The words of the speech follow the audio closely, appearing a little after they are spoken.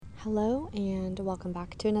Hello and welcome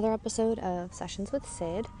back to another episode of Sessions with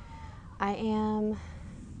Sid. I am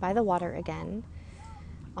by the water again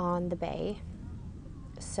on the bay,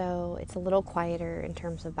 so it's a little quieter in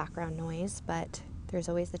terms of background noise, but there's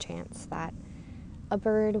always the chance that a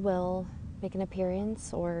bird will make an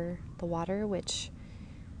appearance or the water, which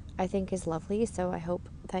I think is lovely, so I hope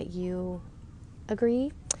that you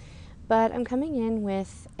agree. But I'm coming in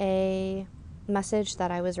with a message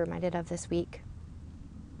that I was reminded of this week.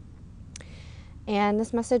 And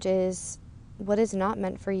this message is, what is not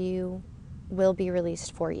meant for you will be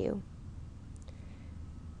released for you.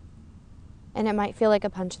 And it might feel like a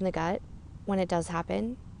punch in the gut when it does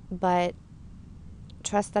happen, but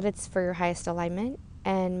trust that it's for your highest alignment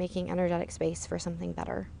and making energetic space for something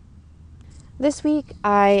better. This week,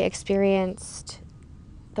 I experienced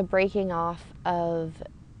the breaking off of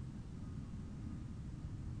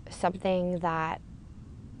something that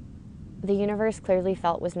the universe clearly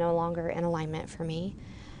felt was no longer in alignment for me.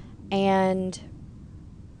 And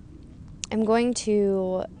I'm going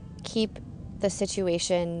to keep the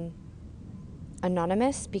situation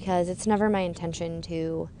anonymous because it's never my intention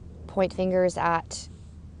to point fingers at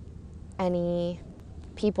any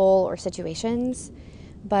people or situations.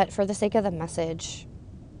 But for the sake of the message,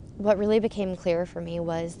 what really became clear for me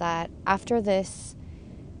was that after this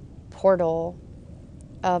portal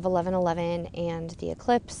of 11/11 and the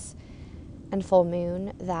eclipse and full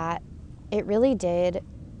moon, that it really did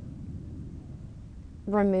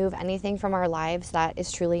remove anything from our lives that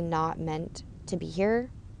is truly not meant to be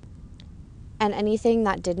here. And anything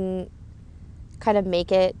that didn't kind of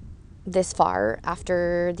make it this far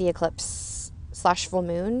after the eclipse / full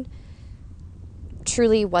moon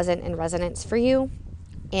truly wasn't in resonance for you.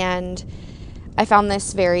 And I found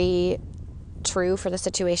this very true for the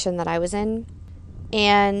situation that I was in.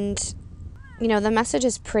 And the message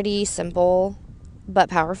is pretty simple but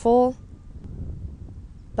powerful.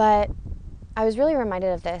 But I was really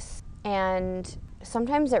reminded of this, and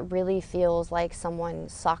sometimes it really feels like someone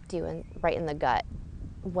socked you right in the gut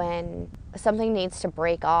when something needs to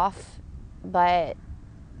break off, but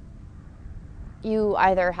you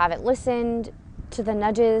either haven't listened to the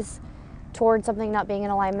nudges towards something not being in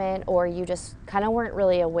alignment, or you just kind of weren't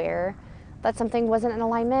really aware that something wasn't in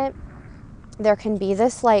alignment. There can be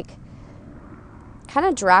this kind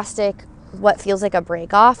of drastic, what feels like a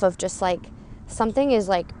break off of just something is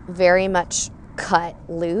very much cut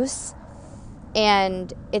loose.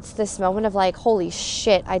 And it's this moment of holy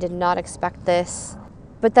shit, I did not expect this.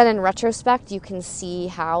 But then in retrospect, you can see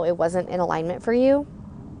how it wasn't in alignment for you.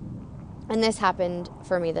 And this happened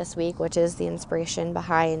for me this week, which is the inspiration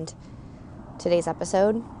behind today's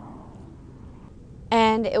episode.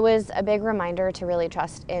 And it was a big reminder to really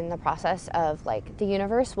trust in the process of the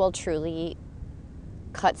universe will truly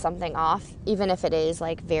cut something off, even if it is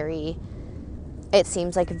it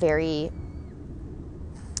seems very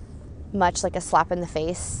much like a slap in the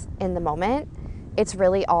face in the moment. It's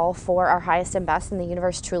really all for our highest and best, and the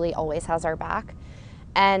universe truly always has our back.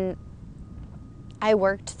 And I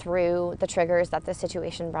worked through the triggers that the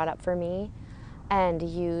situation brought up for me and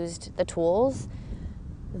used the tools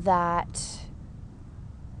that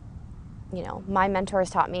my mentors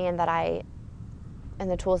taught me and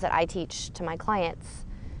the tools that I teach to my clients.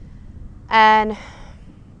 And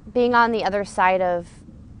being on the other side of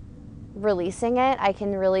releasing it, I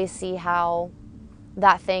can really see how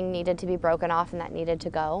that thing needed to be broken off and that needed to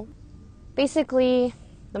go. Basically,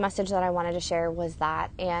 the message that I wanted to share was that,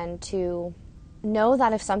 and to know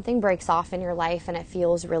that if something breaks off in your life and it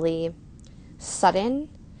feels really sudden,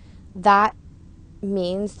 that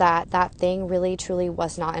means that that thing really truly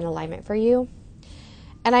was not in alignment for you.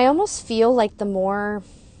 And I almost feel like the more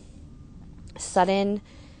sudden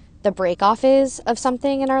the break off is of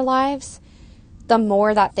something in our lives, the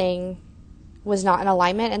more that thing was not in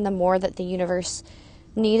alignment, and the more that the universe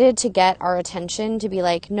needed to get our attention to be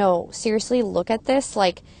no, seriously, look at this.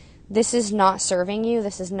 This is not serving you.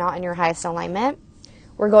 This is not in your highest alignment.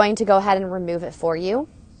 We're going to go ahead and remove it for you.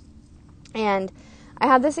 And I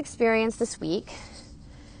had this experience this week.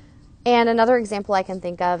 And another example I can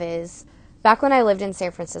think of is back when I lived in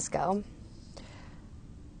San Francisco,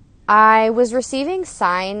 I was receiving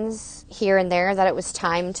signs here and there that it was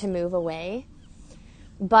time to move away.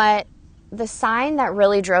 But the sign that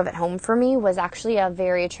really drove it home for me was actually a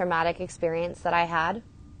very traumatic experience that I had,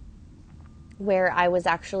 where I was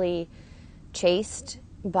actually chased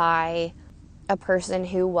by a person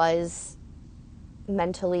who was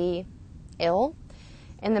mentally ill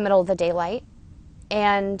in the middle of the daylight.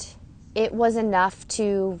 And it was enough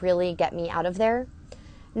to really get me out of there.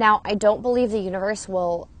 Now, I don't believe the universe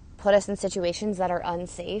will put us in situations that are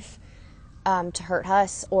unsafe to hurt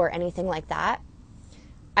us or anything like that.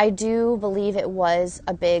 I do believe it was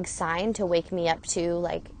a big sign to wake me up to,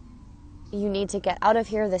 like, you need to get out of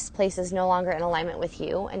here. This place is no longer in alignment with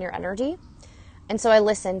you and your energy. And so I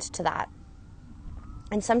listened to that.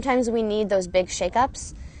 And sometimes we need those big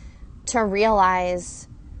shakeups to realize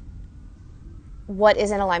what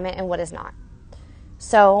is in alignment and what is not.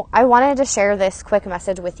 So I wanted to share this quick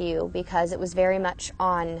message with you because it was very much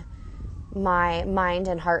on my mind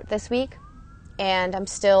and heart this week. And I'm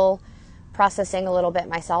still processing a little bit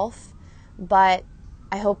myself, but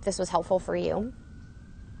I hope this was helpful for you.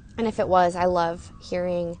 And if it was, I love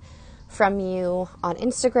hearing from you on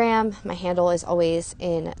Instagram. My handle is always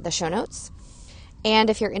in the show notes. And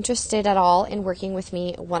if you're interested at all in working with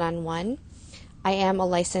me one-on-one, I am a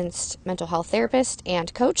licensed mental health therapist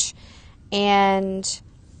and coach. And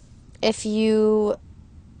if you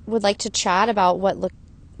would like to chat about what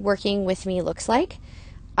working with me looks like,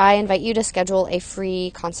 I invite you to schedule a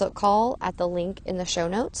free consult call at the link in the show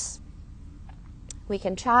notes. We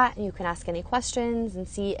can chat and you can ask any questions and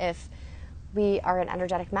see if we are an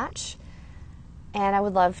energetic match. And I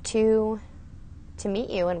would love to meet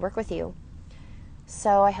you and work with you.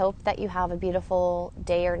 So I hope that you have a beautiful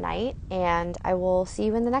day or night, and I will see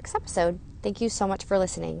you in the next episode. Thank you so much for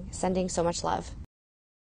listening. Sending so much love.